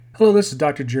Hello, this is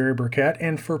Dr. Jerry Burkett,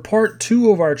 and for part 2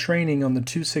 of our training on the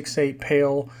 268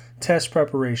 PAIL test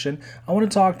preparation, I want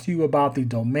to talk to you about the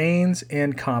domains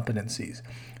and competencies.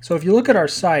 So if you look at our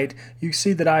site, you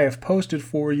see that I have posted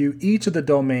for you each of the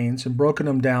domains and broken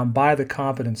them down by the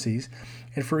competencies.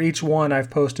 And for each one,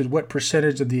 I've posted what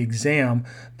percentage of the exam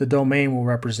the domain will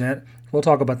represent. We'll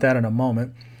talk about that in a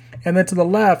moment. And then to the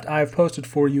left, I've posted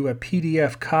for you a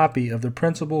PDF copy of the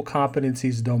Principal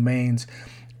Competencies Domains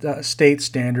State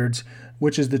Standards,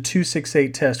 which is the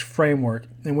 268 test framework.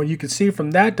 And what you can see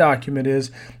from that document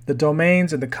is the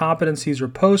domains and the competencies are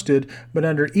posted, but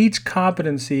under each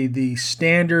competency, the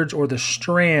standards or the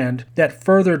strand that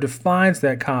further defines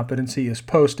that competency is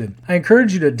posted. I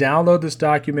encourage you to download this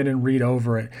document and read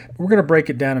over it. We're going to break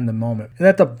it down in a moment. And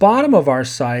at the bottom of our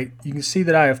site, you can see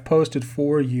that I have posted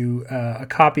for you a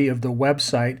copy of the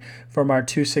website from our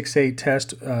 268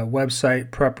 test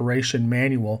website preparation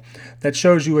manual that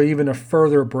shows you even a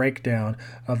further breakdown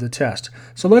of the test.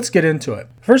 So let's get into it.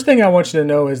 First thing I want you to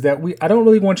know is that I don't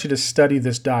really want you to study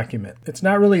this document. It's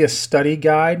not really a study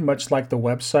guide, much like the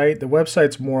website. The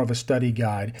website's more of a study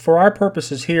guide. For our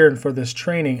purposes here and for this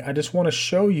training, I just want to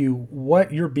show you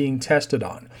what you're being tested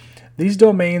on. These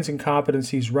domains and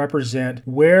competencies represent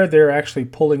where they're actually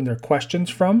pulling their questions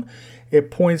from. It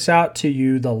points out to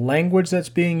you the language that's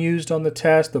being used on the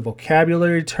test, the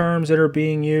vocabulary terms that are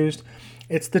being used.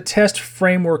 It's the test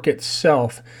framework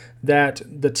itself that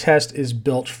the test is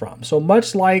built from. So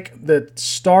much like the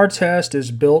STAR test is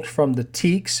built from the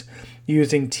TEKS,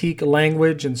 using TEK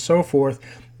language and so forth,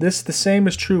 the same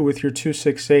is true with your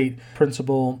 268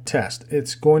 principal test.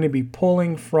 It's going to be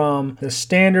pulling from the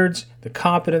standards, the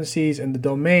competencies, and the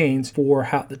domains for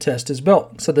how the test is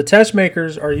built. So the test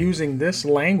makers are using this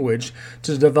language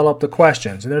to develop the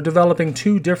questions, and they're developing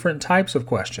two different types of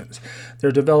questions.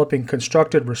 They're developing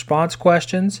constructed response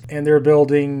questions, and they're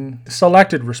building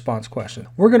selected response questions.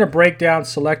 We're going to break down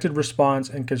selected response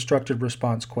and constructed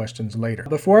response questions later.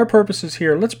 But for our purposes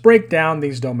here, let's break down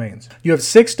these domains. You have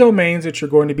 6 domains that you're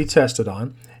going to be tested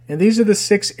on. And these are the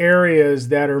 6 areas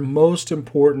that are most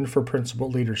important for principal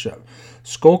leadership: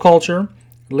 school culture,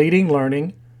 leading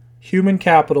learning, human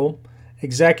capital,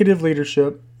 executive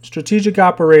leadership, strategic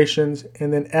operations,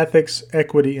 and then ethics,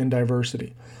 equity, and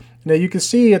diversity. Now you can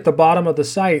see at the bottom of the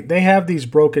site, they have these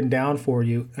broken down for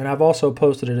you, and I've also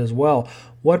posted it as well,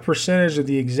 what percentage of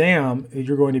the exam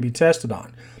you're going to be tested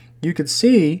on. You can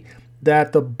see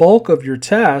that the bulk of your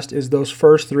test is those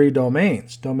first 3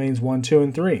 domains, domains 1, 2,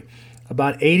 and 3.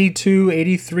 About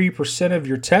 83% of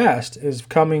your test is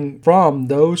coming from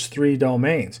those 3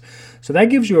 domains. So that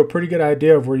gives you a pretty good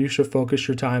idea of where you should focus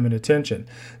your time and attention.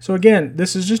 So again,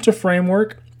 this is just a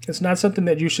framework. It's not something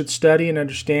that you should study and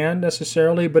understand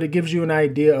necessarily, but it gives you an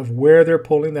idea of where they're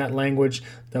pulling that language,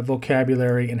 that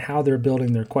vocabulary, and how they're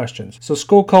building their questions. So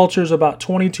school culture is about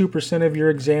 22% of your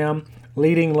exam.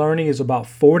 Leading learning is about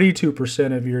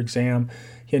 42% of your exam.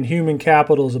 And human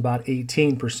capital is about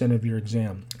 18% of your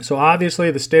exam. So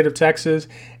obviously the state of Texas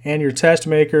and your test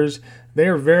makers, they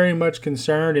are very much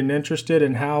concerned and interested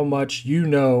in how much you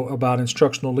know about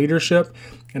instructional leadership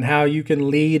and how you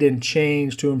can lead and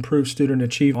change to improve student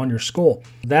achievement on your school.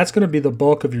 That's going to be the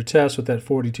bulk of your test with that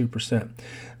 42%.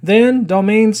 Then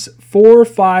domains 4,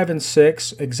 5, and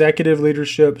 6, executive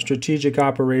leadership, strategic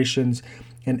operations,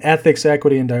 and ethics,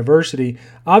 equity, and diversity.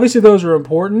 Obviously, those are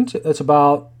important. It's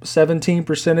about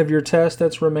 17% of your test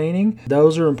that's remaining.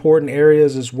 Those are important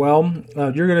areas as well.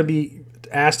 You're going to be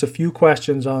asked a few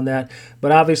questions on that,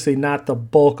 but obviously not the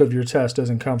bulk of your test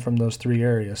doesn't come from those 3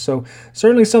 areas. So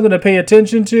certainly something to pay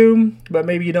attention to, but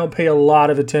maybe you don't pay a lot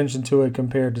of attention to it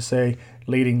compared to, say,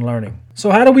 leading learning.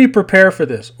 So how do we prepare for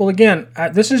this? Well, again,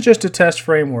 this is just a test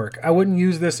framework. I wouldn't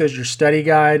use this as your study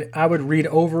guide. I would read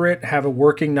over it, have a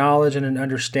working knowledge and an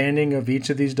understanding of each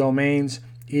of these domains,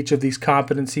 each of these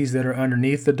competencies that are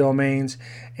underneath the domains,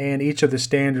 and each of the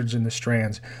standards and the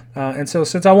strands. And so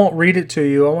since I won't read it to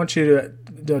you, I want you to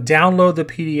download the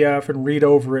PDF and read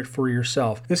over it for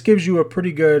yourself. This gives you a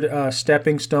pretty good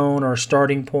stepping stone or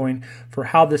starting point for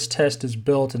how this test is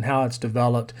built and how it's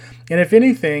developed. And if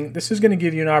anything, this is going to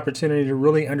give you an opportunity to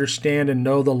really understand and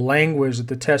know the language that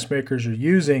the test makers are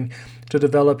using to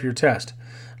develop your test.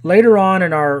 Later on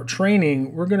in our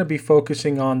training, we're going to be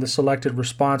focusing on the selected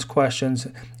response questions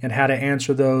and how to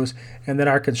answer those, and then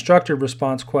our constructed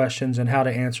response questions and how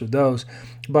to answer those.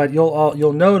 But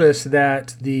you'll notice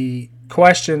that the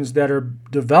questions that are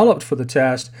developed for the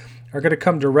test are going to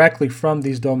come directly from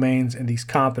these domains and these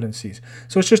competencies.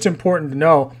 So it's just important to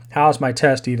know, how is my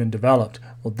test even developed?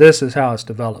 Well, this is how it's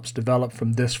developed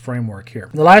from this framework here.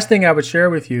 The last thing I would share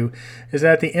with you is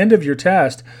that at the end of your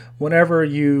test, whenever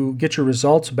you get your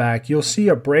results back, you'll see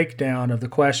a breakdown of the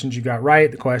questions you got right,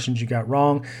 the questions you got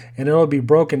wrong, and it'll be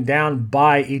broken down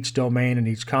by each domain and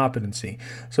each competency.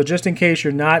 So just in case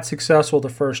you're not successful the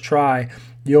first try,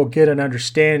 you'll get an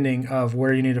understanding of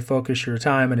where you need to focus your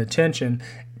time and attention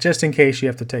just in case you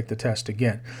have to take the test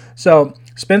again. So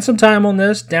spend some time on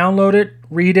this, download it,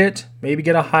 read it, maybe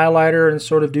get a highlighter and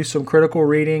sort of do some critical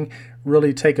reading,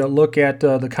 really take a look at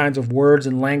the kinds of words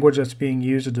and language that's being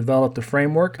used to develop the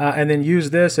framework, and then use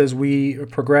this as we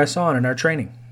progress on in our training.